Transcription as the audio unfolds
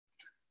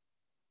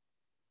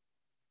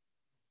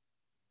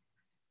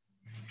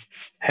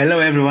Hello,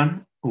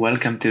 everyone.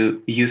 Welcome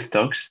to Youth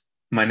Talks.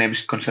 My name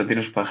is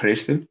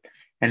Konstantinos,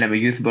 and I'm a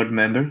youth board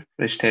member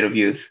for the State of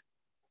Youth.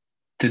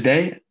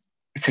 Today,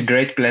 it's a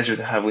great pleasure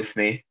to have with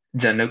me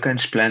Januka and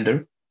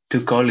Splendor,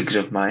 two colleagues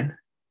of mine,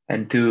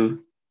 and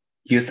two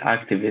youth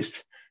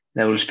activists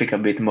that will speak a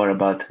bit more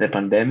about the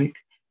pandemic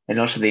and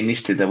also the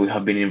initiative that we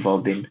have been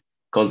involved in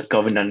called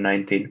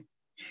COVID-19.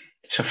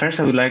 So first,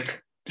 I would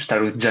like to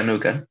start with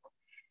Januka.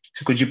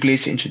 So could you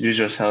please introduce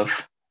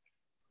yourself?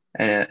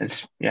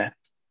 Yeah.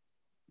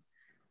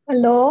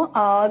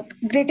 Hello,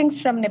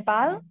 greetings from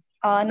Nepal.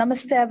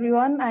 Namaste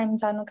everyone, I'm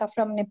Januka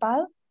from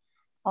Nepal.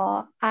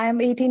 I am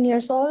 18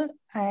 years old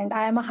and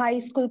I am a high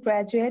school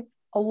graduate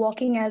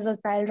working as a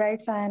child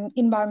rights and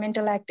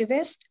environmental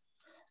activist.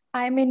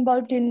 I am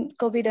involved in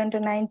COVID under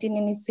 19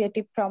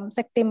 initiative from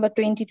September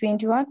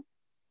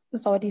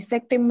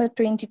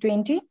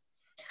 2020.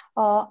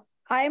 Uh,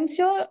 I am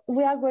sure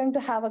we are going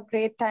to have a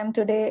great time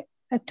today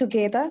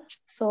together.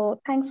 So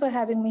thanks for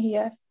having me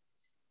here.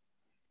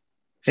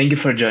 Thank you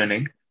for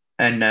joining.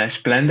 And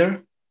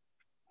Splendor?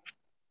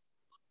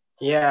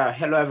 Yeah,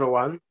 hello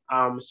everyone.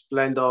 I'm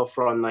Splendor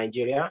from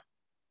Nigeria,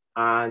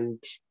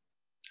 and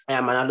I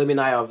am an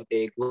alumni of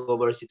the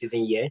Global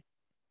Citizen Year,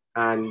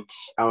 and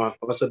I have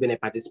also been a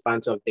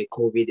participant of the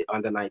COVID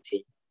under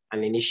 19,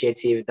 an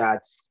initiative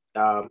that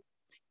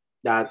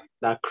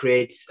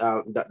creates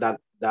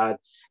that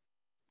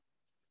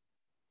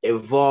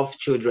involve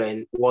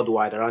children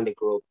worldwide around the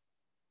globe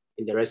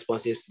in the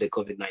responses to the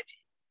COVID-19.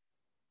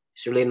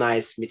 It's really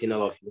nice meeting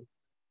all of you.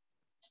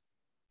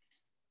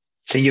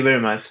 Thank you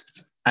very much.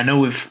 I know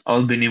we've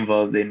all been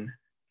involved in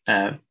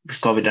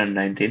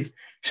COVID-19,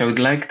 so I would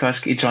like to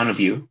ask each one of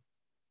you,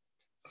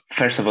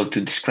 first of all,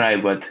 to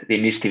describe what the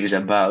initiative is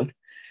about,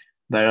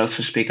 but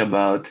also speak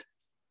about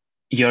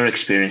your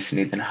experience in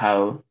it and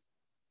how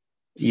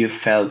you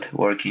felt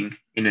working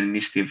in an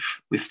initiative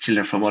with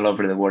children from all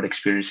over the world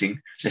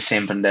experiencing the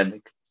same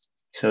pandemic.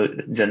 So,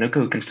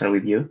 Januka, we can start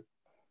with you.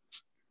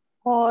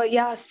 Oh,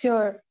 yeah,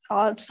 sure.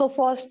 So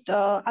first,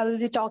 I will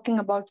be talking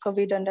about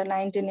COVID under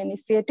 19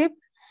 initiative.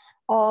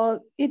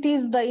 It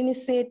is the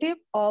initiative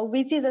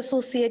which is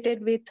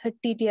associated with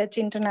TTH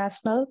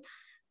International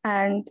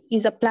and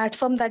is a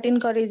platform that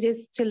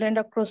encourages children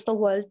across the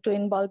world to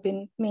involve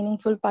in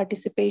meaningful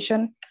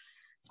participation.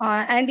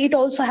 And it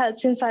also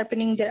helps in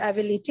sharpening their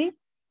ability.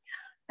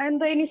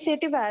 And the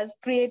initiative has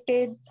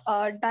created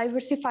a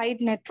diversified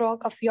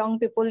network of young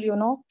people,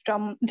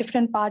 from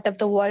different parts of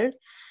the world.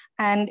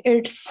 And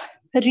it's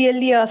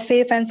really a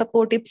safe and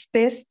supportive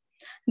space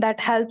that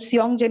helps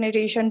young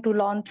generation to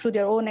learn through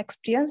their own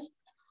experience.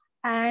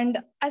 And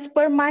as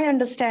per my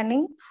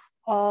understanding,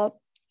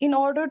 in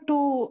order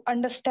to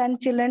understand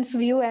children's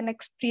view and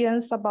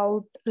experience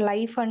about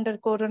life under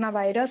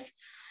coronavirus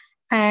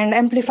and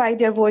amplify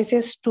their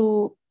voices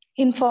to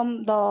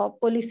inform the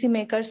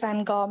policymakers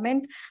and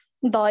government,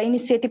 the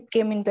initiative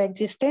came into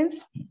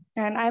existence.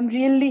 And I'm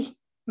really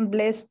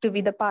blessed to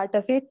be the part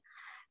of it.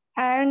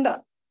 And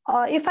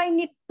if I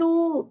need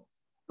to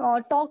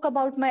talk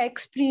about my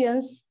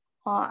experience,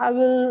 I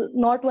will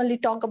not only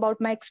talk about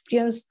my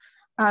experience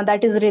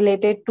that is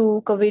related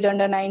to COVID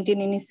under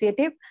 19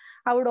 initiative.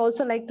 I would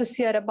also like to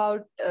share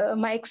about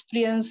my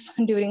experience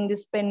during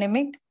this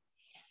pandemic.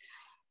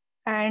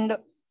 And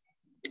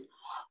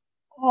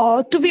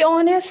to be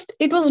honest,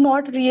 it was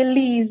not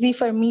really easy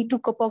for me to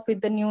cope up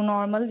with the new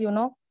normal,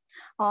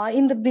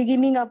 in the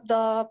beginning of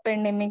the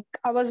pandemic,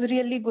 I was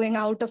really going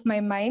out of my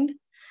mind.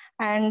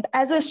 And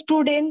as a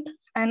student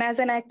and as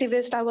an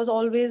activist, I was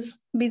always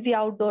busy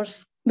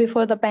outdoors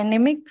before the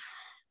pandemic.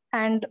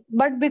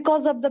 But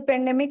because of the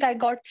pandemic, I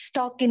got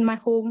stuck in my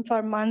home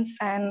for months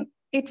and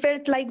it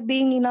felt like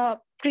being in a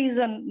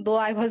prison, though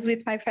I was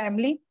with my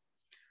family.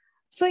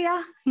 So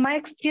yeah, my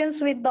experience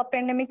with the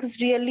pandemic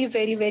is really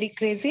very, very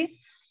crazy.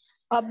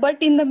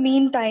 But in the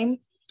meantime,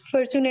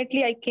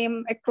 fortunately, I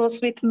came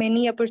across with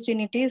many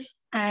opportunities,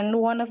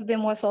 and one of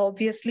them was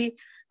obviously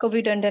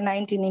COVID under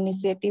 19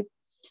 initiative.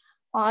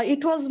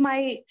 It was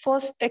my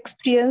first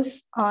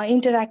experience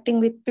interacting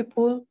with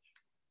people,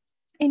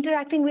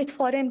 interacting with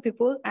foreign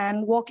people,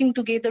 and working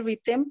together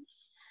with them.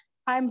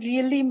 I'm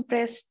really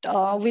impressed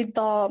with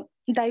the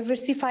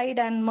diversified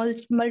and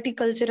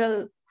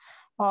multicultural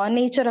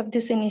nature of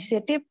this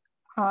initiative.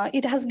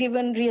 It has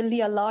given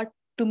really a lot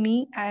to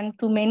me and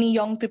to many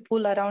young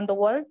people around the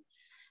world.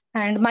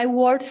 And my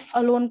words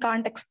alone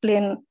can't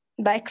explain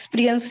the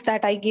experience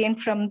that I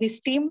gained from this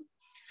team.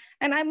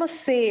 And I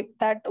must say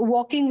that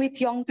working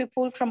with young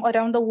people from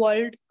around the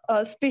world,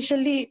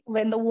 especially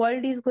when the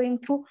world is going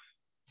through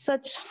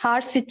such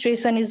hard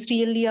situation, is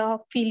really a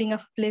feeling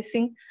of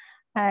blessing.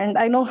 And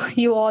I know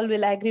you all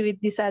will agree with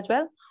this as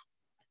well.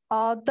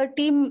 The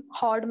team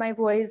heard my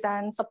voice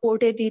and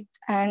supported it,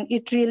 and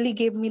it really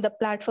gave me the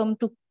platform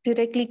to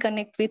directly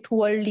connect with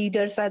world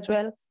leaders as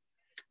well.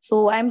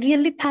 So I'm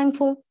really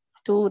thankful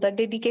to the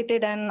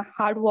dedicated and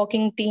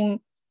hardworking team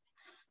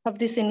of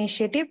this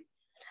initiative.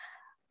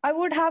 I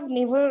would have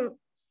never,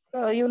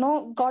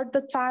 got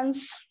the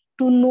chance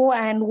to know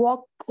and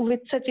work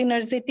with such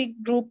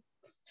energetic group,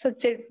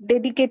 such a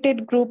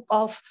dedicated group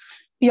of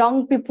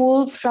young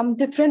people from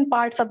different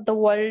parts of the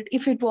world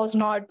if it was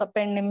not the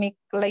pandemic,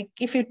 like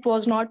if it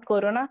was not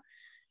corona.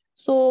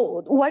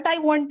 So what I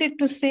wanted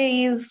to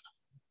say is,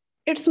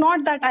 it's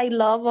not that I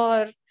love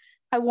or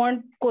I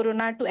want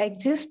corona to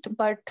exist,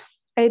 but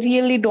I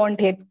really don't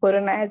hate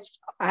corona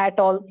at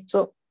all.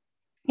 So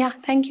yeah,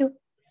 thank you.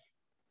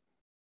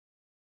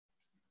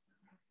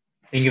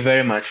 Thank you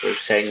very much for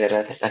saying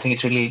that. I think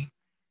it's really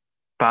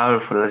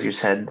powerful, as you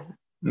said,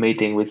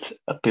 meeting with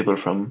people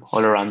from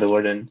all around the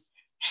world and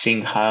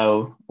seeing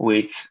how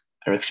we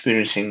are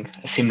experiencing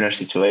a similar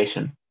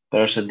situation,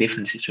 but also a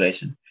different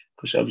situation,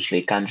 because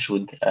obviously countries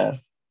would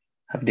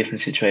have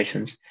different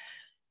situations.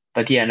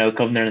 But yeah, no,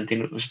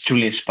 COVID-19 was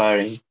truly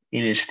inspiring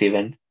initiative,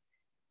 and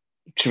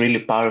it's really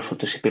powerful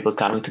to see people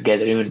coming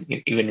together,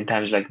 even in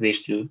times like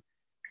this, to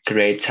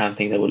create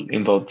something that will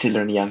involve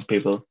children and young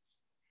people.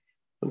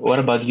 What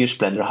about you,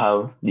 Splendor?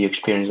 How do you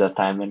experience that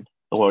time and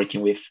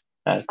working with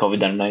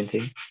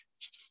COVID-19?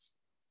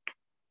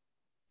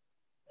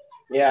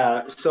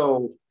 Yeah,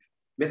 so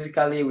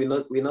basically we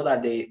know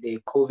that the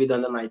COVID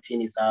under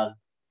 19 is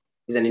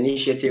an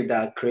initiative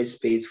that creates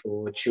space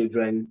for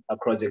children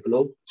across the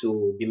globe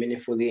to be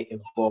meaningfully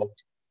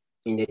involved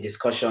in the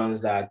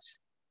discussions that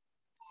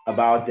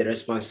about the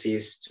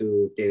responses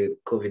to the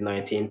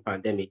COVID-19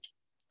 pandemic.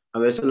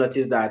 And we also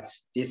noticed that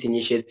this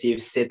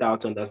initiative set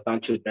out to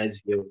understand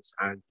children's views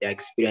and their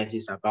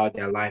experiences about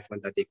their life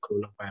under the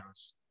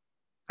coronavirus,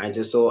 and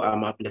also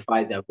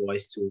amplifies their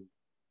voice to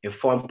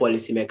inform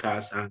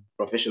policymakers and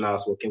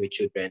professionals working with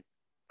children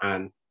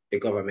and the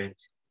government.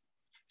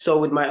 So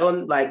with my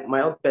own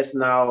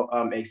personal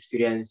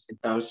experience in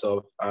terms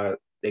of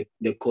the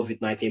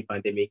COVID-19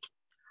 pandemic,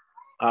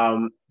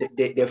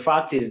 the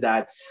fact is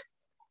that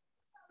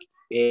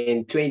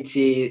in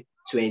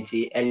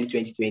 2020, early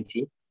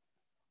 2020,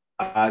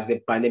 as the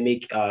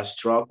pandemic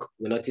struck,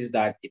 we noticed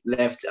that it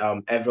left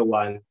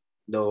everyone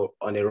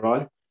on a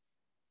run.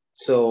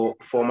 So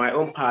for my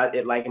own part,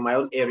 like in my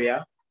own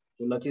area,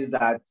 we noticed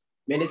that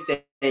many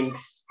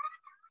things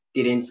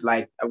didn't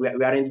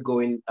we aren't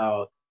going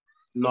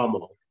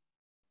normal.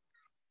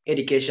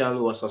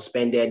 Education was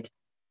suspended,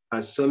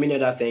 and so many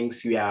other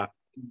things we are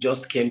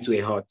just came to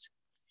a halt.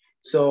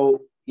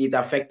 So it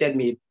affected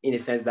me in a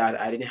sense that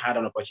I didn't have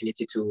an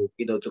opportunity to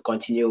to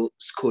continue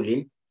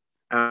schooling.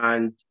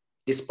 And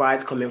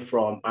despite coming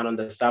from an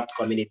underserved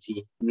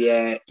community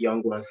where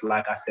young ones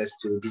lack access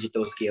to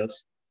digital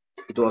skills,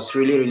 it was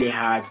really, really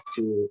hard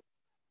to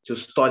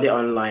study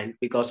online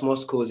because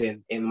most schools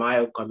in my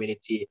own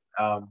community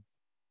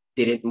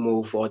didn't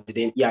move or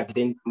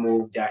didn't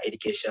move their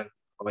education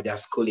or their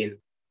schooling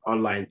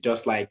online,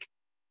 just like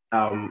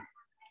um,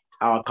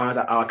 our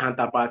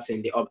counterparts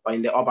in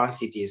the urban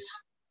cities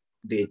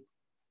did.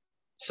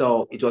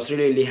 So it was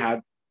really, really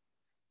hard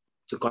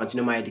to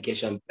continue my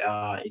education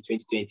in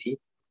 2020.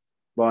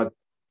 But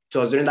it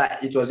was during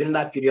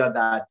that period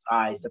that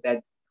I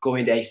started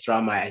going the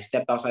extra mile. I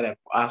stepped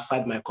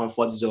outside my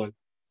comfort zone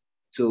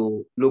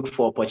to look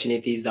for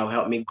opportunities that will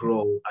help me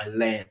grow and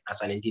learn as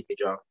an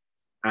individual.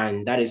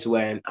 And that is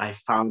when I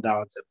found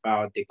out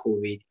about the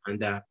COVID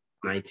under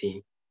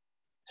 19.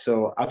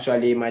 So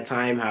actually my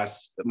time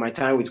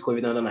with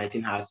COVID under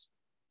 19 has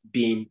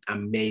been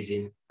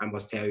amazing. I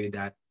must tell you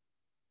that.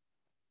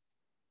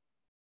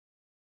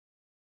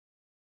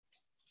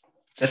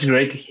 That's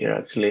great to hear,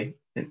 actually.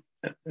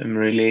 I'm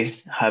really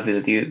happy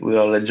that we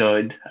all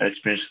enjoyed our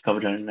experience with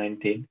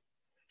COVID-19.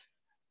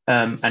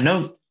 I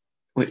know,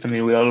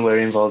 we all were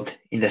involved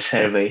in the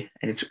survey,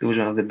 and it was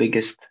one of the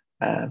biggest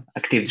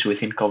activities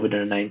within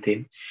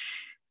COVID-19.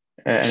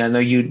 And I know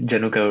you,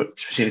 Januka, were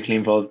specifically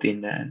involved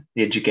in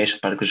the education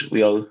part because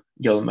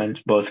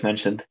both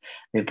mentioned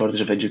the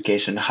importance of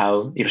education,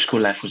 how your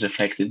school life was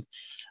affected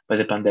by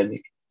the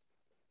pandemic.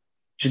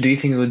 So, do you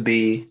think it would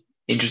be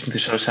interesting to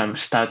show some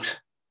stats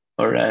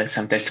or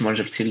some testimonies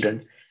of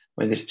children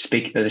when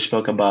they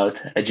spoke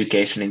about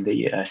education in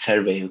the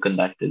survey you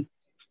conducted?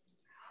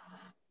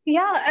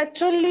 Yeah,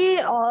 actually,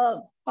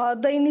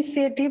 the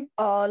initiative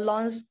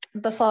launched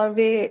the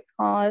survey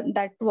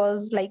that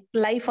was like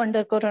life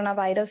under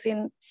coronavirus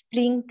in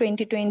spring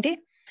 2020,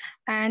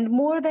 and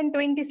more than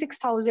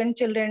 26,000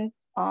 children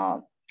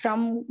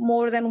from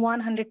more than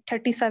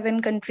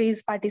 137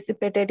 countries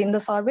participated in the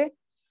survey.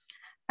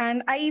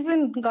 And I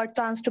even got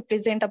chance to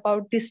present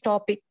about this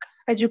topic,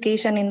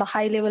 education, in the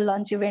high-level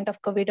launch event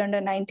of COVID under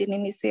 19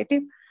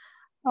 initiative.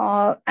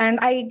 And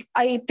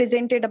I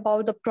presented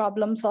about the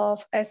problems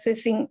of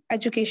assessing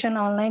education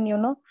online,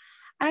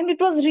 and it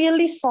was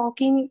really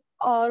shocking,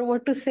 or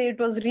what to say, it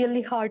was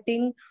really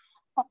hurting.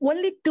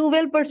 Only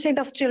 12%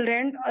 of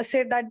children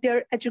said that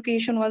their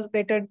education was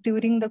better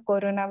during the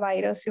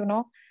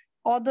coronavirus,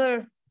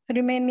 Other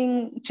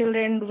remaining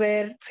children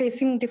were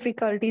facing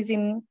difficulties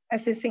in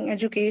assessing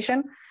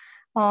education,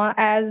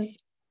 as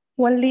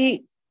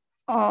only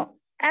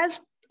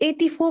as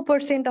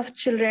 84% of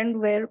children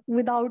were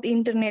without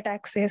internet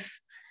access.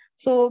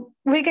 So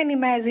we can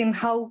imagine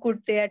how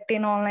could they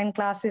attend online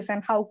classes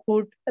and how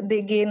could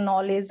they gain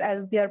knowledge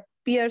as their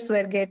peers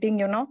were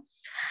getting.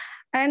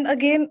 And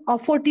again,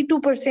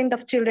 42%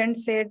 of children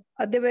said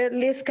they were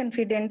less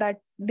confident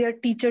that their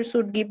teachers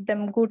would give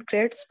them good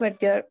grades with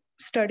their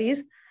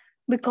studies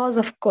because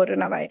of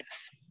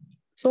coronavirus.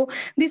 So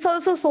this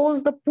also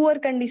shows the poor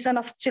condition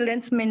of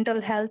children's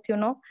mental health.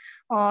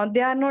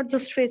 They are not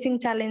just facing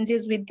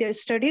challenges with their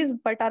studies,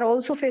 but are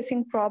also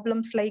facing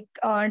problems like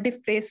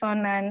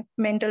depression and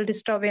mental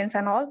disturbance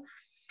and all.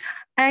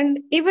 And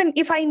even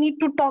if I need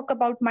to talk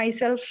about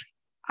myself,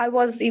 I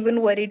was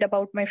even worried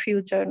about my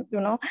future,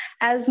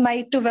 as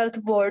my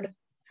 12th board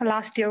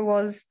last year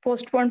was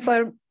postponed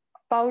for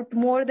about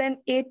more than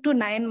 8 to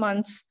 9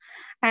 months.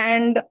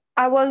 And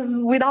I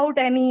was without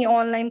any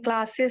online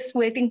classes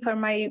waiting for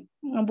my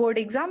board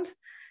exams.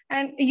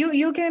 And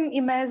you can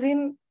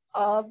imagine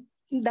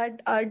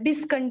that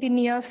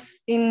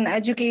discontinuous in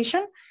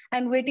education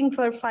and waiting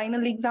for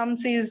final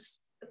exams is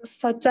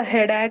such a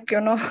headache.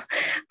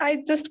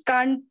 I just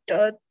can't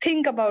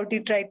think about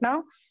it right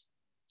now.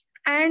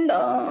 And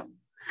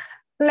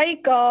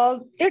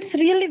it's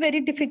really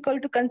very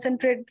difficult to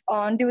concentrate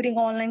on during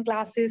online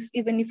classes,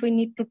 even if we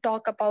need to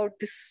talk about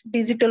this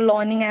digital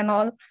learning and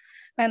all.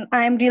 And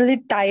I'm really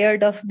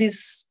tired of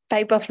this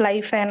type of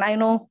life. And I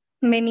know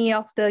many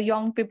of the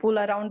young people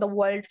around the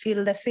world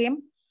feel the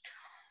same.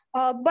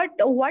 But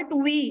what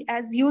we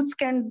as youths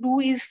can do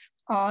is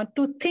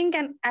to think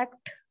and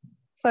act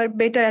for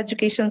better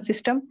education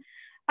system.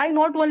 I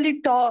not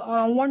only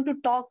want to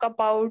talk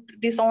about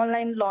this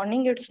online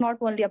learning. It's not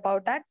only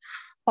about that,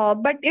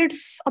 but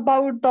it's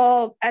about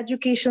the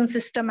education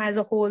system as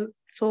a whole.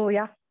 So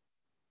yeah,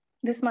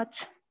 this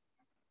much.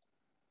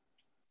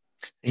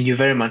 Thank you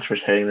very much for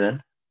sharing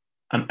that.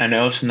 And I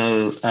also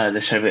know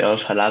the survey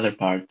also had other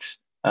parts.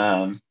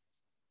 For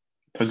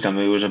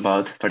example, it was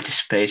about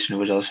participation. It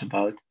was also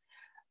about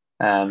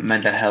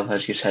mental health,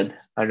 as you said.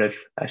 I don't know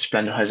if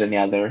Splendor has any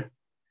other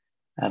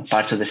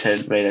parts of the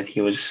survey that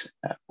he was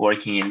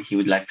working in he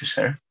would like to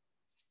share.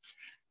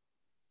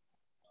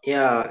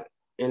 Yeah,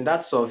 in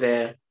that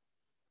survey,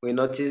 we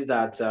noticed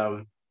that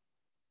over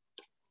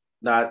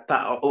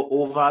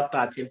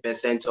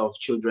 13% of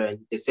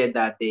children, they said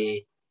that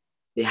they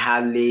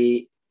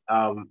hardly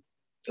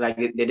they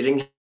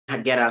didn't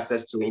get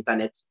access to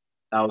internet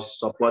that will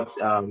support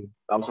them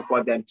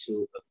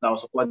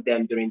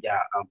during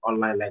their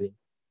online learning.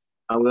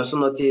 And we also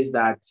noticed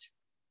that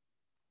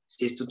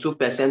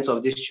 62%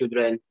 of these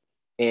children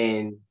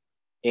in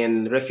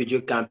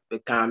refugee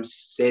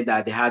camps say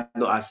that they had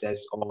no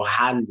access or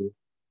hardly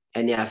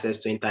any access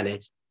to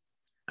internet.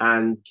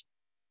 And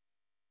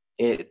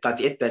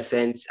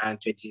 38% and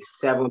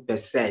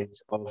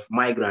 27% of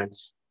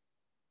migrants,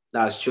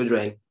 that's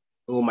children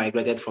who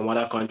migrated from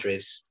other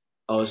countries,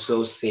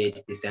 also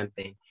said the same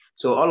thing.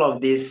 So all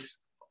of this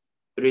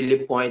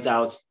really point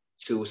out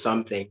to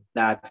something,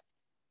 that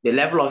the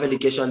level of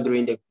education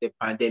during the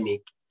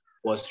pandemic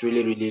was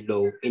really, really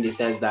low, in the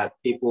sense that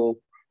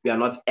people were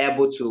not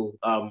able to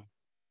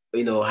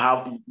they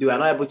were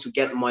not able to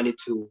get money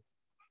to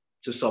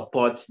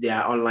support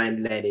their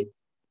online learning.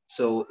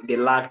 So they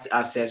lacked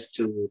access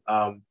to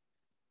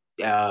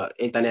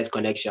internet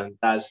connection,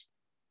 that's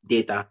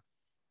data.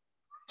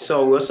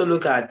 So we also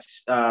look at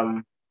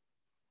the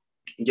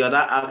other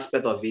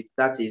aspect of it,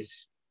 that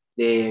is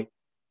their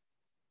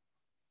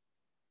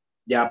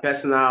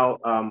personal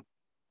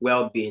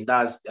well-being,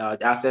 that's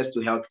the access to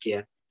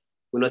healthcare.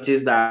 We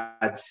notice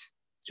that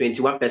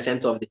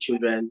 21% of the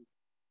children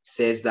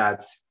says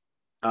that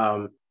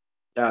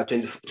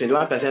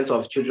 21%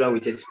 of children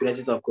with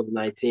experiences of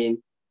COVID-19,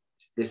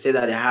 they say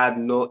that they had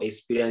no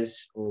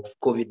experience of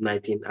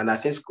COVID-19. And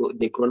since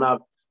the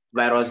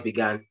coronavirus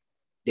began,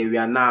 they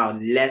were now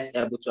less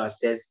able to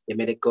access the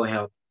medical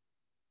help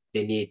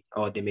they need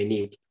or they may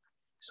need.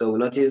 So we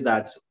noticed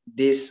that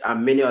this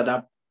and many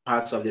other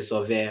parts of the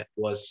survey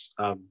was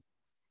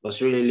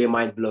really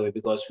mind-blowing,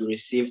 because we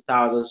received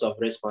thousands of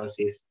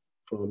responses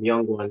from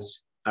young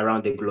ones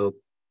around the globe.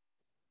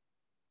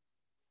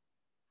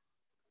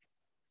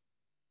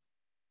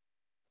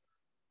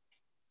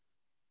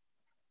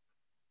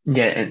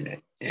 Yeah,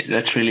 and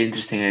that's really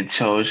interesting. It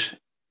shows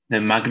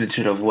the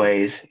magnitude of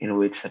ways in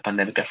which the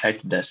pandemic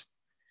affected us.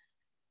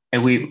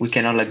 And we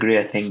can all agree,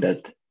 I think,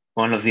 that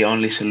one of the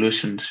only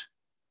solutions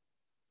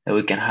that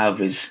we can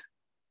have is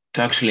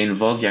to actually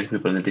involve young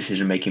people in the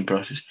decision-making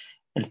process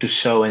and to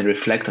show and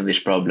reflect on these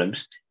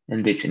problems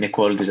and these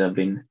inequalities that have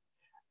been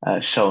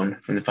shown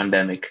from the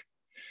pandemic.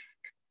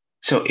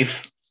 So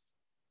if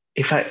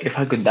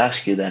I could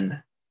ask you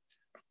then,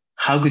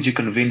 how could you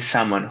convince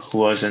someone who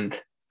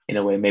wasn't, in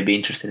a way, maybe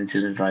interested in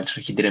children's rights,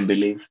 or he didn't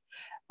believe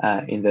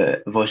in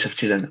the voice of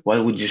children?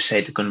 What would you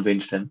say to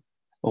convince them?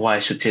 Why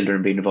should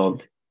children be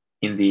involved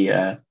in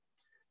the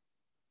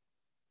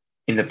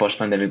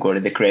post-pandemic world,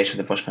 in the creation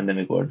of the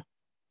post-pandemic world?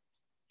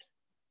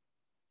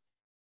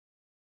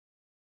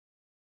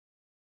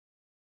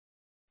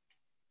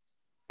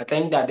 I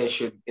think that they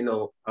should, they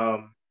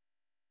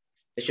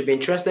should be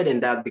interested in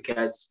that,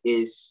 because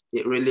it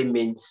really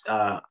means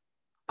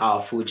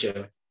our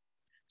future.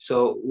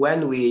 So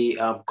when we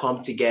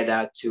come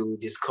together to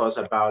discuss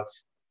about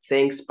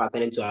things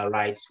pertaining to our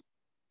rights,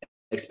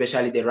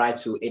 especially the right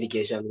to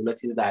education, we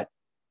notice that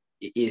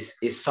it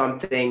is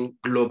something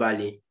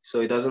globally.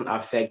 So it doesn't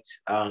affect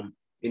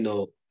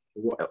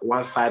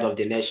one side of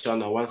the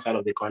nation or one side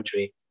of the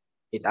country.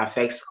 It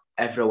affects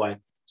everyone.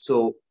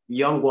 So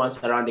young ones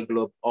around the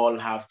globe all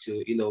have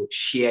to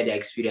share their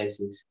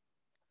experiences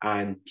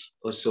and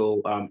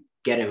also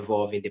get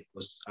involved in the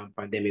post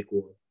pandemic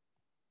world.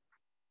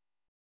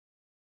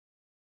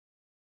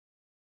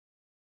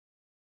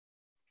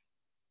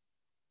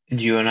 Do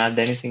you want to add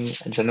anything,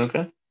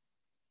 Januka?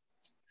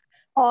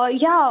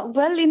 Yeah,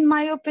 well, in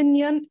my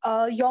opinion,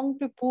 young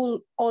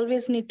people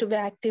always need to be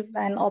active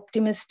and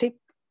optimistic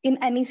in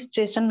any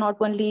situation, not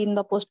only in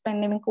the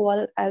post-pandemic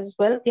world as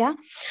well. Yeah,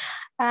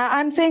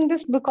 I'm saying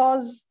this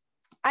because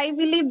I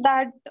believe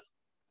that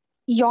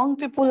young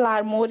people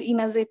are more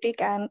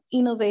energetic and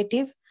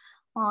innovative.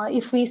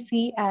 If we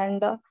see,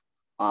 and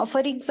for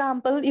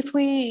example, if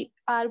we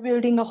are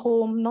building a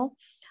home, no,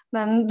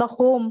 then the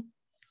home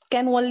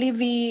can only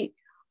be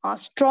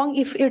strong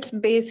if its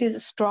base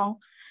is strong.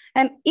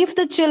 And if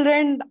the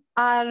children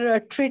are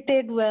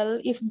treated well,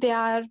 if they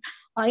are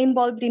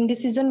involved in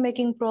decision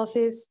making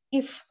process,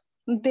 if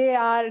they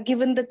are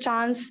given the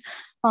chance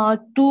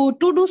to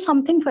do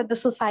something for the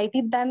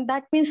society, then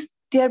that means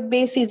their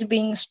base is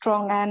being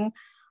strong. And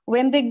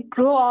when they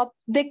grow up,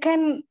 they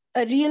can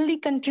really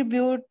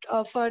contribute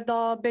for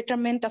the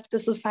betterment of the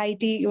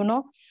society,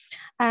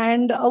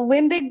 and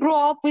when they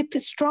grow up with a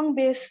strong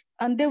base,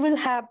 and they will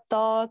have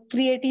the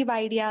creative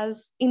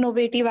ideas,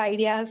 innovative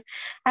ideas,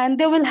 and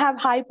they will have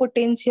high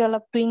potential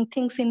of doing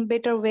things in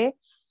better way,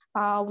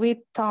 with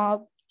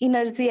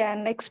energy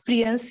and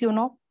experience.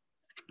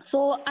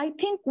 So I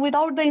think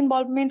without the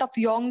involvement of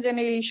young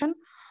generation,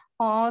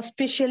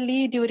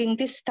 especially during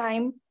this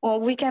time,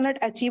 we cannot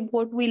achieve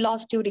what we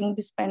lost during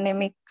this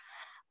pandemic.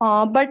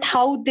 But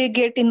how they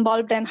get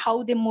involved and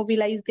how they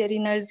mobilize their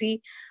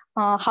energy,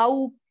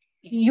 how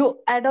you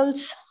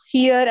adults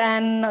here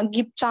and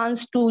give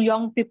chance to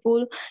young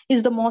people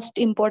is the most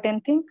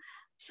important thing.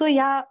 So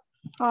yeah,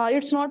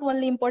 it's not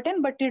only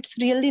important, but it's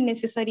really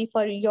necessary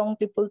for young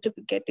people to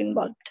get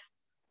involved.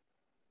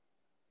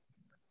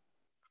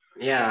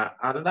 Yeah,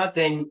 another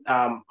thing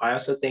I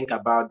also think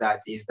about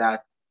that is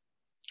that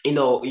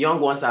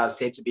young ones are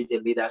said to be the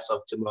leaders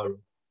of tomorrow.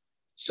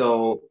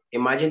 So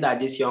imagine that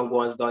these young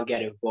ones don't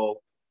get involved,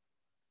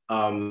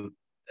 um,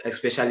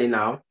 especially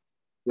now.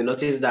 We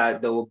notice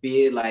that they will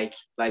be like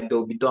they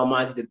will be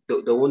dormant. They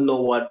won't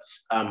know what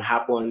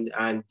happened,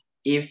 and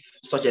if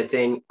such a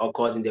thing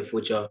occurs in the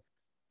future,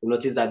 we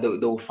notice that they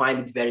will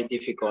find it very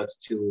difficult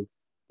to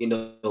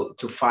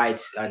to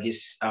fight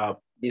this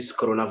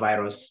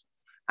coronavirus.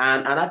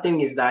 And another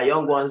thing is that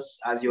young ones,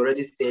 as you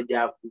already said,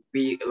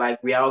 we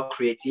are all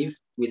creative.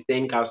 We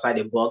think outside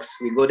the box.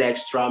 We go the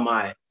extra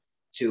mile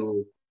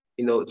to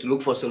to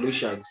look for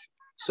solutions.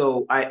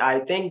 So I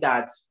think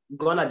that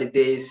gone are the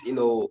days,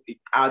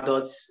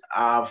 adults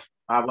have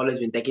always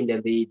been taking the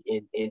lead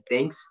in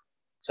things.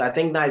 So I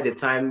think that is the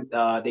time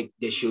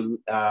they should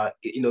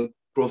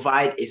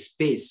provide a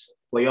space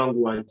for young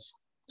ones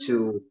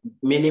to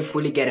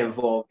meaningfully get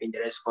involved in the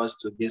response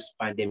to this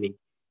pandemic,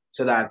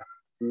 so that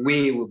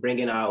we will bring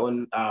in our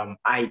own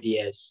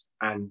ideas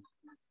and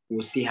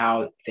we'll see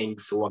how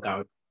things work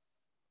out.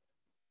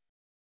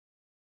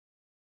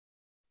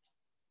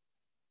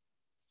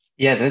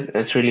 Yeah,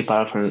 that's really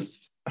powerful.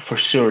 For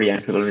sure,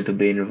 young people need to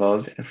be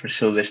involved, and for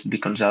sure they should be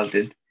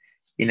consulted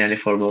in any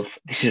form of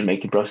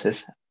decision-making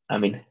process. I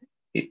mean,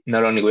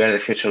 not only we are the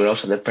future, we're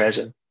also the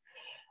present.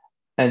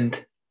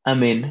 And I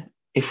mean,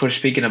 if we're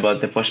speaking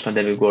about the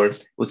post-pandemic world,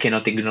 we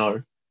cannot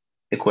ignore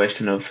the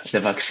question of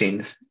the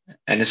vaccines,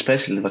 and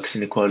especially the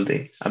vaccine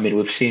equality. I mean,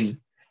 we've seen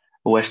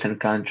Western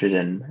countries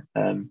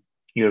and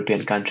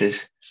European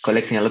countries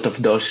collecting a lot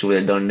of doses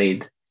where they don't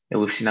need, and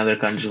we've seen other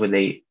countries where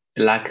they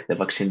lack the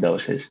vaccine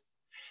doses.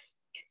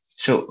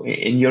 So,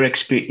 in your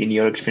experience,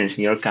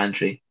 in your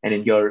country, and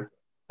in your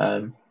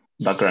um,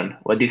 background,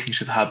 what do you think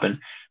should happen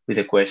with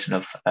the question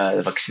of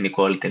the vaccine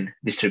equality and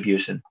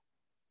distribution?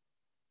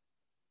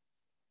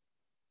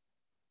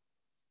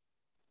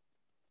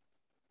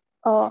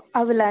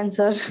 I will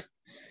answer.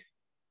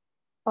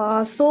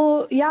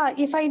 So yeah,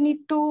 if I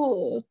need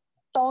to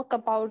talk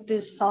about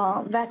this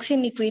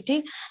vaccine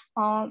equity,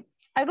 uh,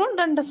 I don't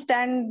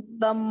understand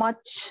the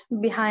much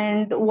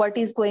behind what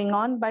is going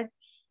on, but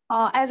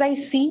as I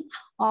see,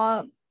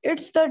 uh,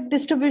 it's the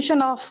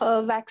distribution of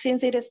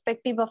vaccines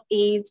irrespective of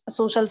age,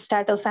 social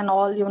status, and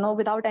all,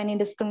 without any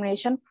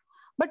discrimination.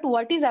 But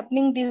what is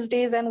happening these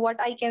days, and what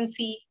I can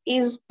see,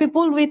 is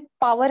people with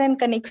power and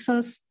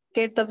connections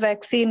get the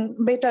vaccine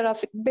better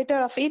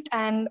of it,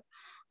 and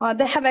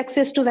they have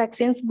access to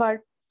vaccines, but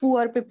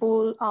poor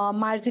people,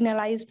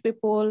 marginalized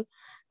people,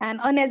 and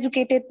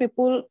uneducated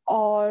people,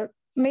 or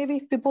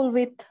maybe people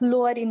with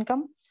lower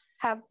income,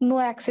 have no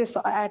access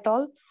at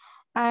all.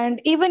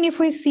 And even if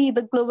we see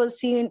the global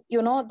scene,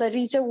 the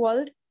richer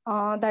world,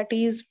 that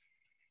is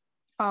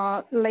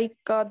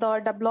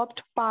the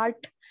developed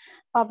part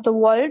of the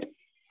world,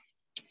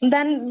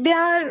 then they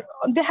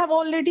have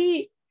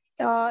already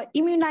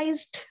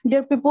immunized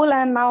their people,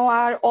 and now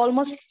are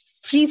almost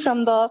free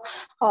from the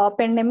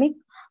pandemic,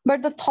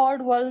 but the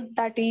third world,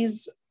 that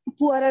is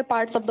poorer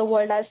parts of the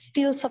world, are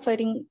still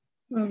suffering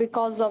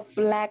because of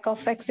lack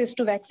of access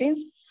to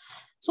vaccines.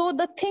 So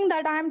the thing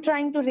that I am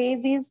trying to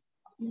raise is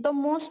the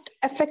most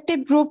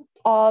affected group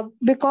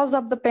because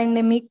of the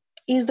pandemic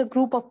is the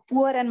group of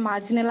poor and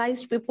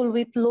marginalized people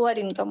with lower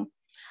income.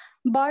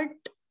 But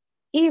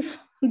if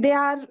they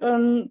are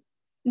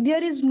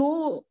there is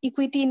no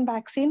equity in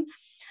vaccine,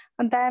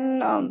 then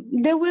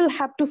they will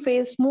have to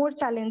face more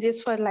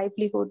challenges for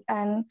livelihood.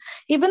 And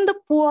even the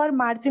poor,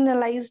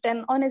 marginalized,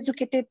 and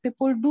uneducated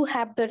people do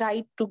have the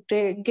right to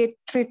get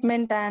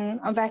treatment and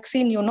a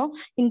vaccine,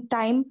 in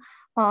time,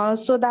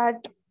 so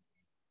that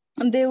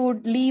they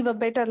would live a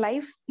better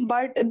life.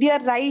 But their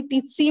right,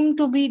 it seemed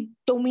to be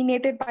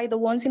dominated by the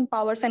ones in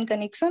powers and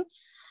connection.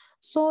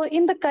 So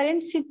in the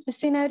current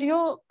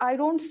scenario, I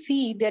don't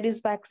see there is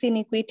vaccine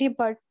equity,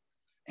 but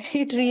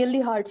it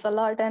really hurts a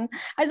lot. And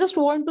I just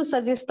want to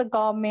suggest the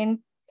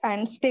government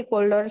and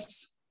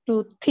stakeholders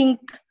to think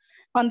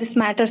on this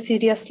matter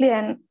seriously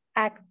and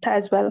act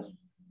as well.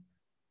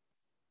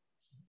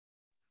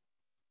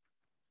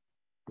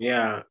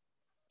 Yeah,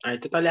 I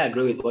totally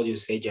agree with what you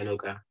say,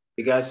 Januka,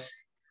 because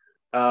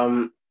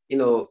um, you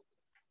know,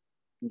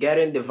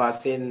 getting the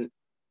vaccine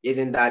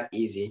isn't that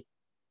easy.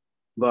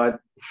 But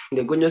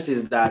the good news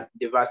is that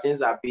the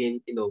vaccines are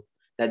being,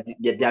 that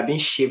they are being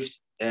shipped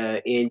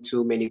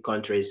into many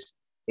countries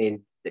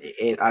in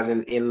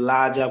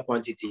larger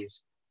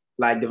quantities.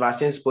 Like the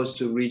vaccine is supposed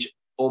to reach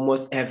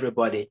almost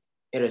everybody,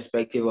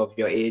 irrespective of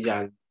your age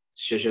and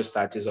social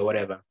status or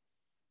whatever.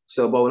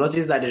 So, but we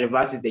notice that the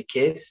reverse is the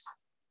case.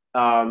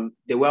 The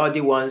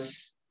wealthy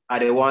ones are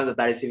the ones that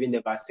are receiving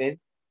the vaccine,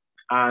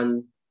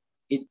 and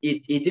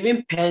it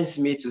even pains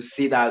me to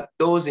see that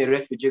those in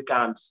refugee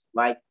camps,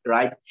 like,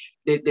 right,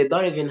 they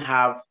don't even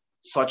have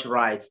such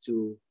rights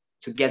to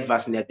get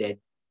vaccinated,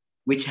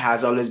 which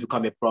has always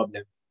become a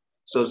problem.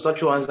 So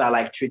such ones are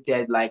like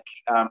treated like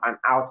an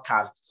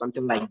outcast,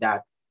 something like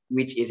that,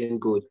 which isn't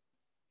good.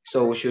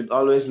 So we should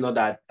always know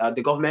that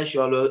the government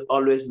should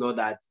always know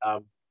that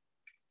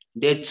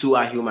they too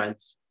are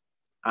humans,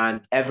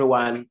 and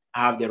everyone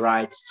have the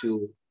right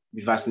to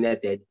be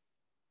vaccinated.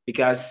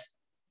 Because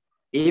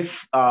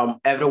if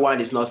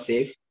everyone is not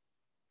safe,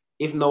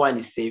 if no one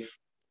is safe,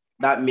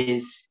 that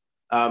means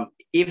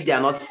if they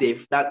are not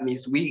safe, that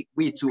means we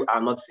too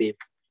are not safe.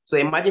 So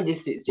imagine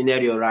this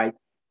scenario, right?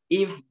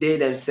 If they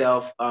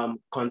themselves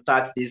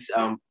contact this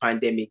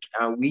pandemic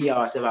and we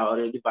ourselves are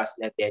already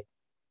vaccinated,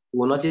 we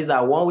will notice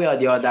that one way or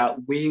the other,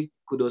 we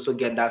could also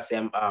get that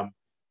same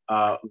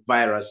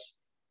virus.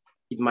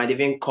 It might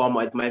even come,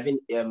 or it might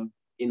even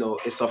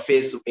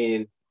surface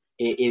in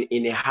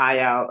a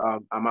higher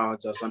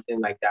amount or something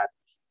like that.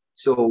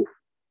 So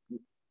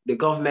the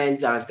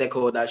government and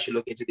stakeholders should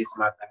look into this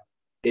matter.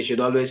 They should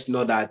always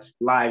know that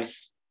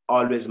lives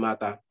always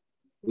matter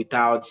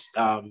without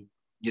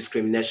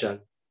discrimination.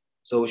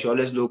 So we should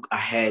always look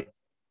ahead.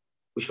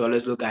 We should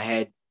always look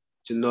ahead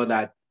to know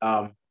that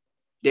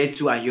they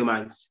too are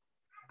humans,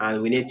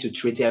 and we need to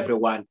treat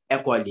everyone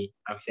equally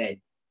and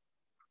fairly.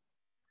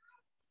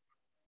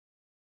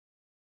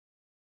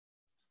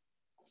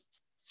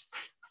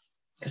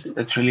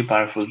 That's really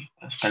powerful,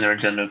 Splendor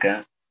and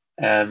Januka.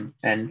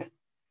 And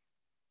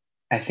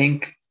I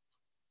think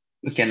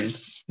we can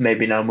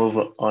maybe now move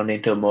on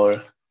into a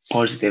more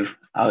positive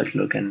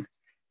outlook and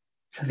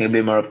something a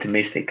bit more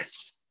optimistic.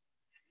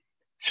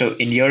 So,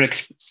 in your,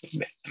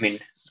 I mean,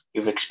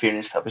 you've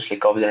experienced obviously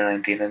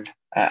COVID-19 and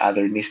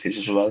other initiatives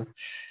as well,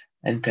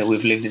 and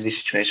we've lived in this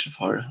situation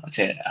for, let's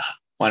say,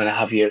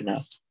 1.5 years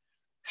now.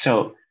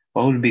 So,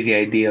 what would be the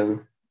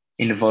ideal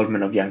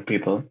involvement of young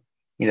people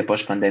in the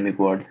post-pandemic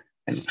world,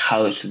 and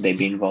how should they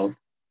be involved?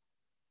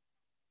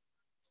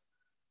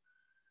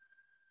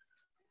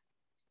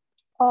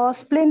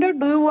 Splendor,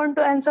 do you want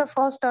to answer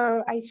first,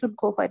 or I should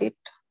go for it?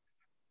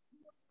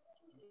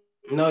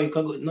 No, you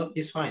can go. No,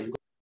 it's fine.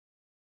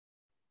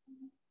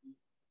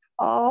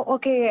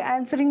 Okay,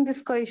 answering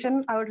this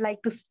question, I would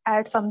like to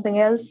add something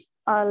else.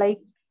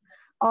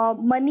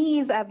 Money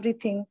is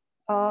everything.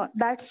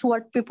 That's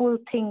what people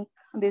think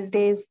these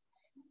days.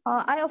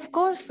 I, of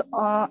course,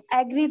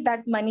 agree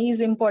that money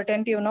is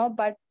important,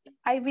 but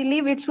I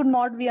believe it should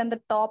not be on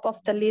the top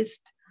of the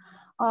list.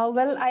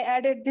 Well, I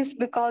added this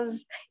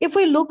because if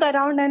we look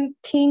around and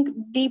think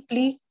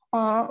deeply,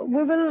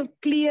 we will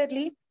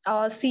clearly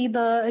see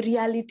the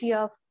reality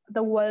of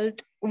the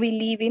world we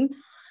live in.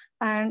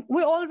 And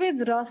we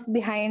always rush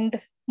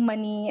behind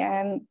money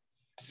and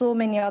so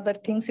many other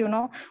things,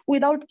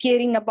 without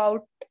caring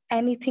about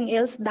anything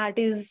else that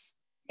is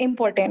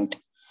important.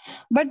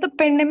 But the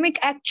pandemic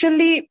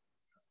actually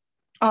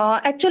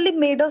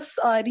made us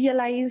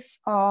realize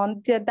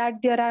that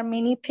there are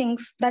many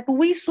things that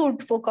we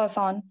should focus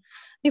on.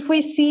 If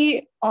we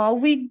see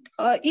we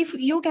if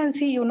you can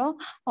see,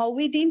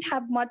 we didn't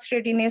have much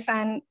readiness,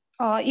 and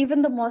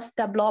even the most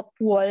developed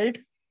world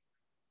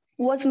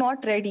was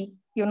not ready,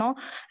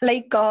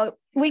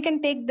 we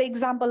can take the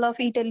example of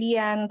Italy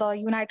and the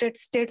United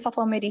States of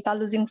America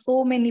losing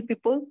so many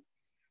people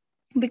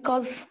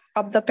because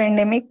of the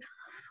pandemic.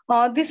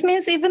 This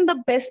means even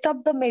the best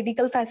of the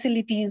medical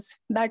facilities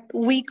that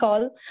we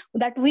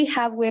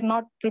have, we're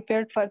not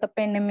prepared for the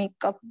pandemic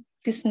of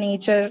this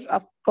nature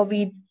of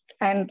COVID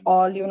and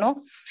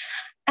all.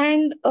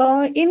 And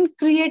in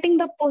creating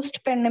the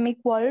post-pandemic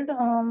world,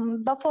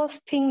 the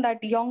first thing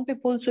that young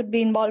people should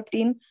be involved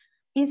in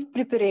is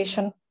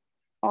preparation.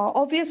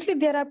 Obviously,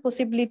 there are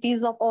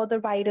possibilities of other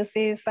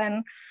viruses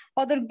and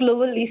other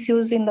global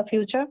issues in the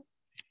future.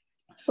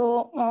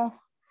 So,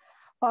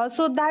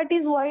 so that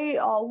is why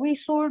we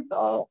should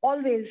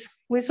always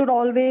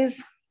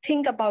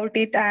think about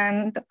it,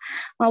 and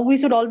we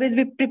should always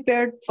be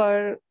prepared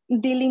for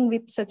dealing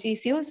with such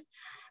issues.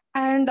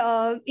 And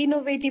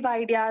innovative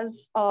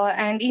ideas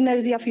and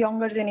energy of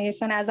younger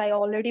generation, as I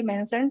already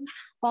mentioned,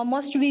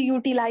 must be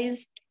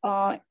utilized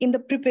in the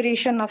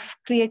preparation of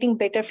creating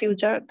better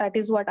future. That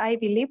is what I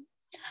believe.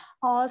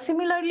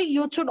 Similarly,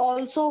 youth should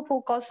also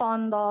focus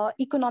on the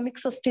economic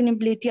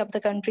sustainability of the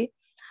country.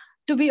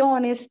 To be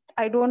honest,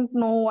 I don't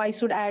know I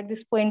should add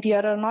this point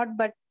here or not,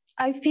 but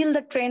I feel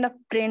the trend of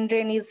brain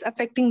drain is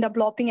affecting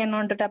developing and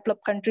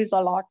underdeveloped countries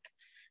a lot.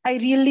 I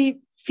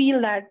really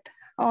feel that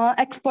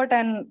expert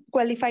and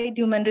qualified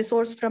human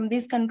resource from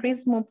these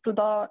countries move to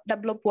the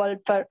developed world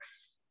for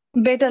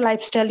better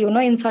lifestyle,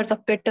 in search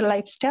of better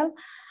lifestyle.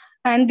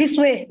 And this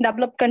way,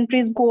 developed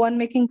countries go on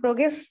making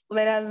progress,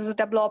 whereas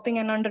developing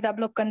and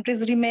underdeveloped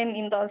countries remain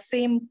in the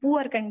same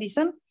poor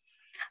condition.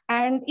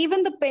 And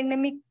even the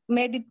pandemic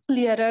made it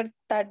clearer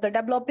that the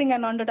developing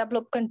and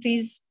underdeveloped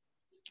countries,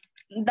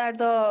 that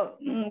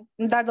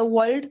the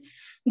world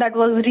that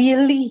was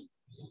really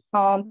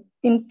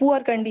in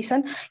poor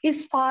condition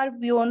is far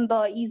beyond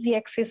the easy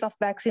access of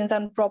vaccines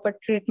and proper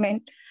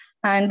treatment.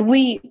 And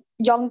we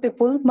young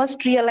people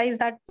must realize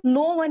that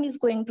no one is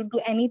going to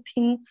do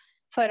anything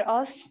for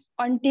us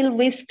until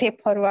we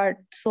step forward.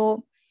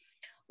 So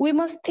we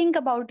must think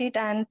about it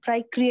and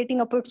try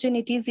creating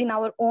opportunities in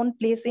our own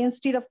place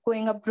instead of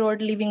going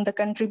abroad, leaving the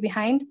country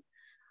behind.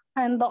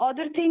 And the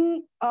other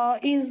thing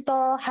is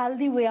the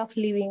healthy way of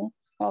living.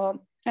 Uh,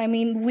 I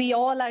mean, we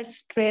all are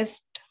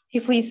stressed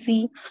if we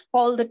see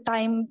all the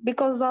time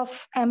because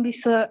of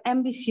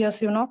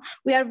ambitious.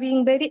 We are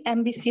being very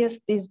ambitious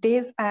these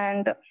days,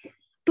 and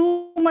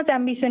too much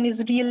ambition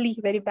is really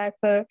very bad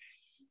for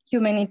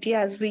humanity,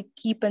 as we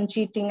keep on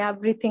cheating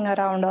everything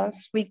around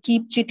us. We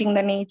keep cheating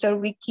the nature,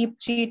 we keep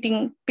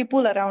cheating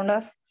people around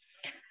us.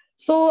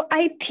 So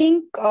I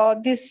think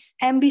this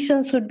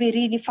ambition should be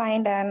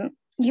redefined, and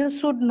you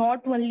should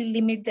not only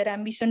limit their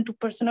ambition to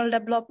personal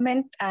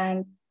development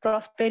and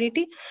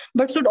prosperity,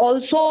 but should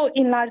also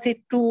enlarge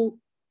it to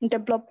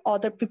develop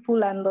other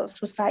people and the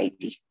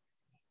society.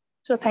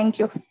 So thank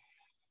you.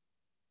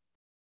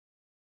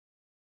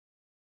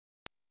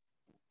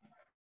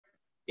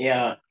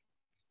 Yeah,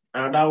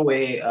 another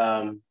way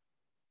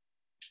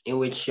in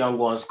which young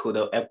ones could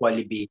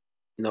equally be,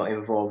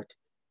 involved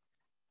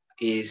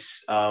is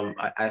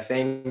I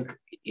think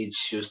it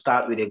should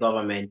start with the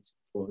government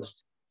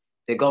first.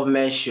 The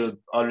government should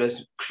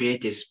always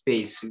create a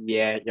space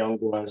where young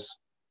ones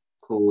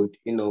could,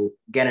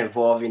 get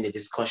involved in the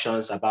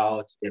discussions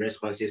about the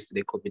responses to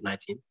the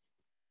COVID-19.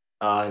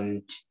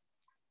 And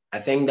I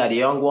think that the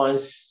young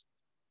ones,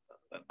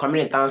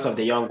 coming in terms of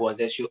the young ones,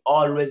 they should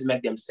always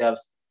make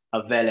themselves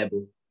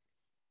available,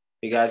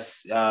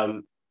 because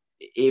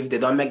if they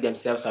don't make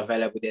themselves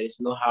available, there is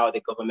no how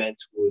the government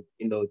would,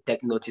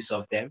 take notice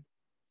of them.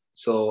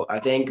 So I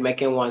think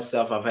making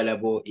oneself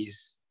available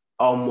is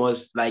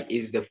almost like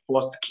is the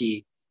first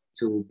key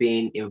to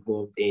being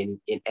involved in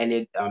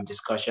any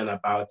discussion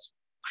about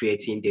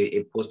creating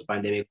a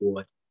post-pandemic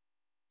world.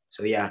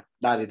 So yeah,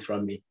 that's it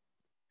from me.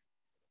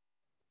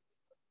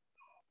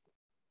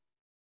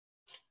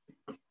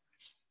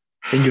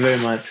 Thank you very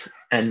much.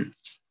 And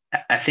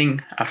I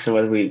think after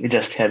what we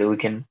just had, we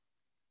can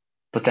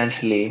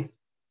potentially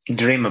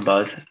dream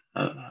about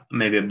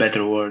maybe a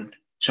better world.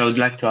 So I would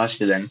like to ask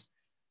you then,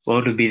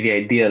 what would be the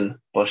ideal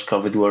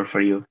post-COVID world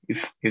for you?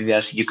 If they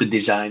ask you could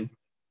design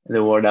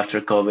the world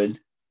after COVID,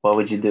 what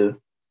would you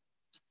do?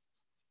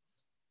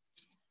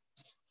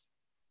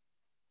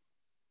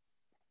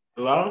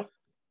 Well,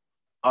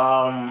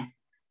 um,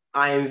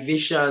 I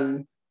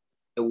envision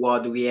a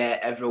world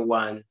where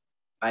everyone,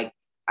 like,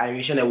 I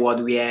envision a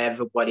world where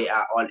everybody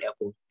are all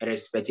equal,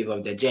 irrespective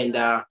of their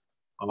gender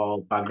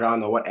or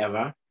background or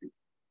whatever.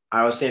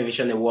 I also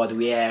envision a world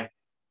where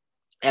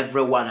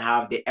everyone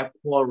have the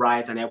equal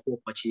rights and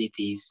equal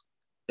opportunities,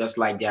 just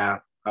like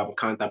their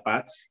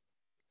counterparts.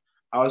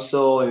 I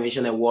also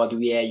envision a world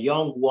where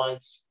young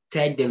ones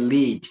take the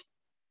lead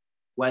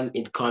when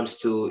it comes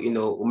to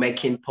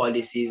making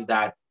policies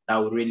that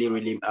will really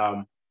really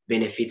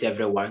benefit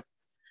everyone.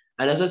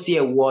 And also see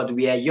a world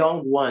where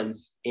young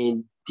ones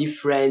in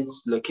different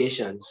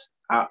locations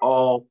are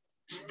all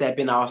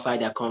stepping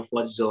outside their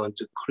comfort zone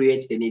to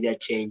create the needed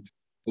change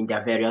in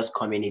their various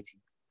community.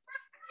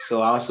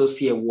 So I also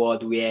see a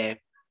world where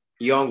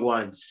young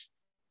ones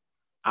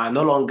are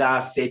no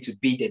longer said to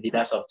be the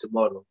leaders of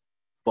tomorrow,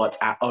 but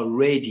are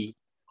already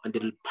on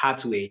the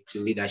pathway to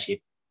leadership.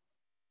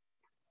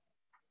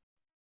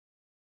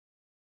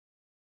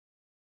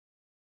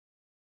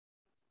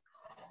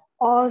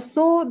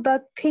 So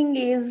the thing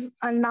is,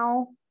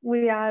 now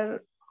we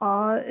are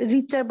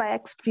richer by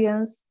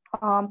experience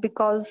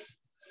because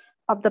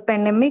of the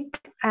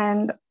pandemic.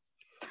 And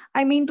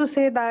I mean to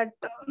say that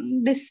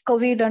this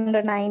COVID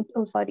under nine,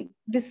 oh sorry,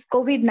 this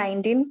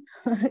COVID-19,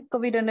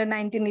 COVID under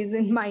 19 is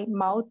in my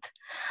mouth.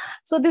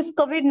 So this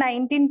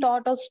COVID-19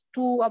 taught us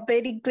to a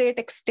very great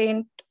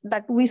extent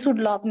that we should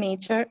love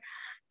nature,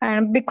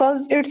 and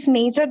because it's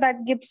nature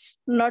that gives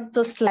not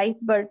just life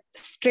but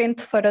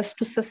strength for us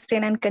to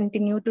sustain and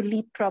continue to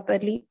live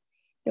properly.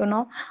 you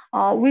know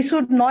we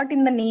should not,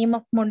 in the name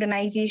of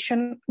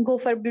modernization, go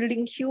for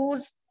building huge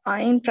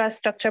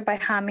infrastructure by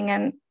harming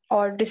and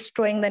or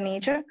destroying the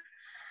nature.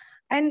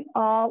 And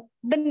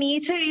the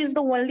nature is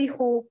the only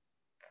hope,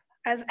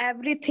 as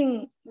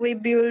everything we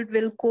build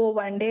will go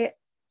one day.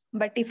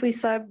 But if we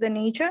serve the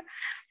nature,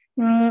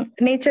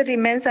 nature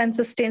remains and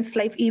sustains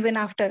life even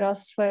after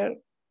us for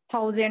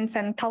thousands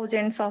and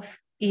thousands of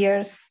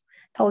years,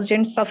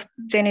 thousands of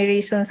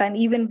generations, and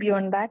even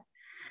beyond that.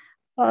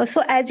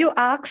 So, as you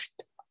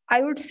asked,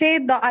 I would say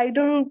the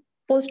ideal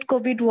post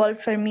COVID world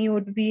for me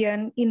would be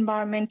an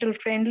environmental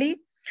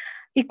friendly,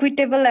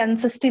 equitable, and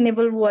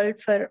sustainable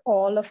world for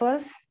all of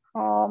us.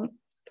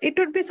 It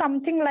would be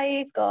something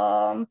like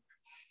a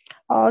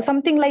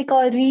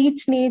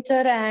rich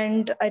nature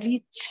and a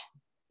rich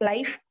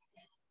life.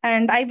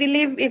 And I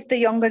believe if the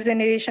younger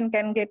generation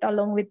can get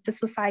along with the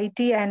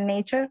society and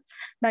nature,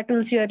 that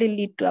will surely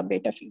lead to a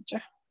better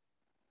future.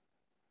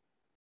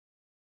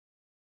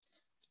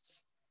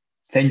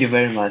 Thank you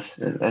very much.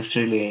 That's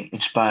really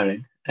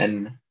inspiring.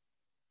 And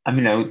I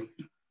mean,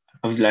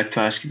 I would like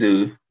to ask you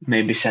to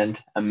maybe send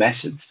a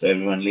message to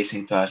everyone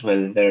listening to us,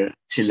 whether they're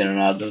children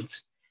or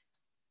adults,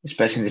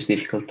 especially in these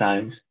difficult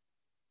times.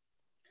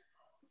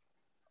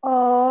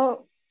 Uh,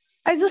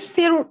 I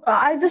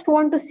just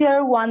want to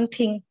share one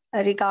thing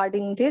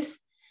regarding this.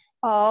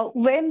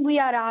 When we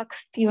are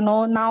asked,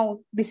 now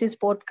this is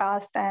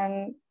podcast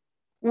and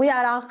we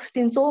are asked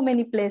in so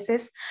many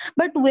places,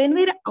 but when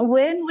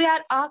we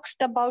are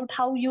asked about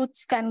how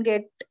youths can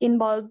get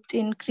involved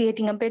in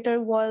creating a better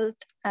world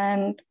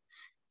and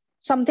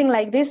something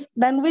like this,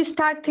 then we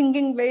start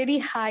thinking very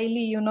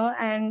highly,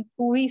 and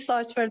we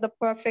search for the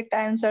perfect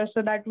answer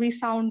so that we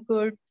sound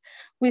good,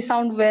 we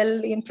sound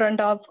well in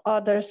front of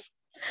others.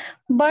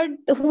 But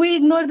we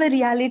ignore the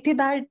reality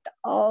that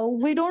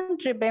we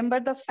don't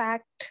remember the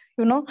fact,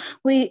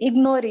 we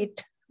ignore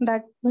it,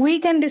 that we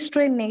can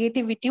destroy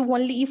negativity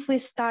only if we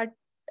start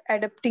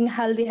adopting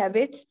healthy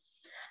habits.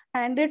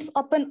 And it's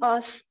upon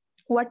us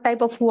what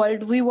type of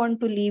world we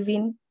want to live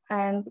in,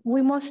 and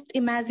we must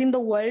imagine the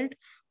world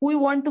we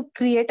want to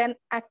create and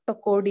act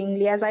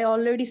accordingly. As I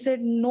already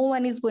said, no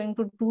one is going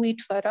to do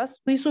it for us,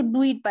 we should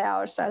do it by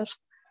ourselves.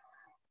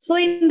 So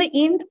in the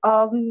end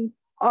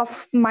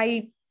of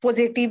my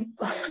positive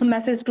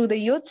message to the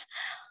youths,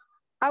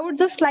 I would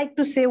just like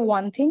to say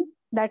one thing,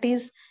 that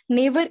is,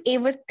 never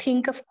ever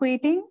think of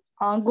quitting.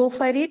 Go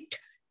for it,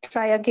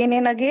 try again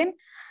and again,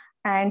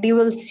 and you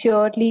will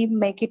surely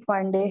make it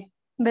one day.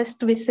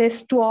 Best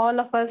wishes to all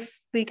of us.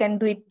 We can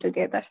do it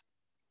together.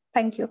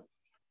 Thank you.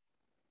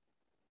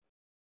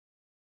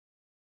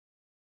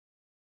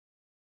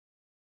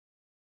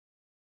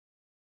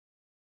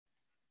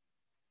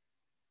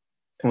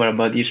 What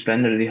about you,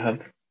 Splendor? Do you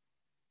have?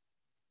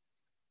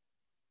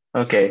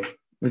 Okay,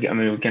 I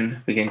mean,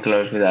 we can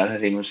close with that. I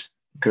think it was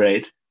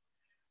great.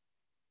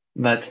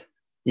 But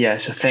yeah,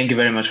 so thank you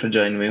very much for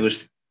joining me. It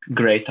was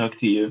great talk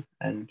to you,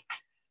 and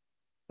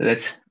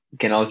let's we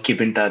can all keep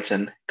in touch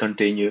and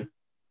continue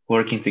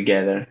working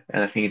together.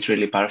 And I think it's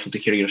really powerful to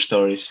hear your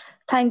stories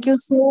Thank you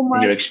so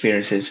and your much.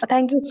 experiences.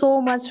 Thank you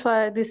so much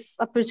for this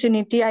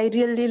opportunity. I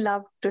really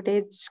loved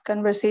today's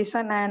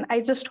conversation, and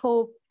I just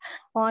hope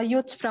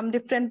youths from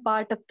different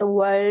part of the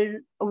world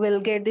will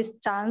get this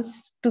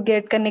chance to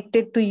get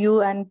connected to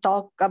you and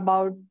talk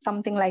about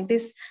something like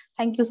this.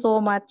 Thank you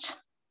so much.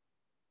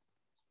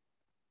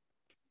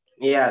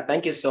 Yeah,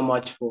 thank you so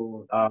much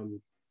for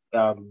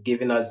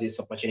giving us this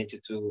opportunity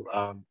to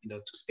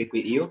to speak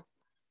with you.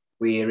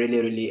 We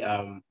really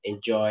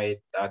enjoyed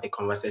the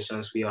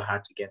conversations we all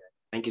had together.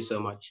 Thank you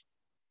so much.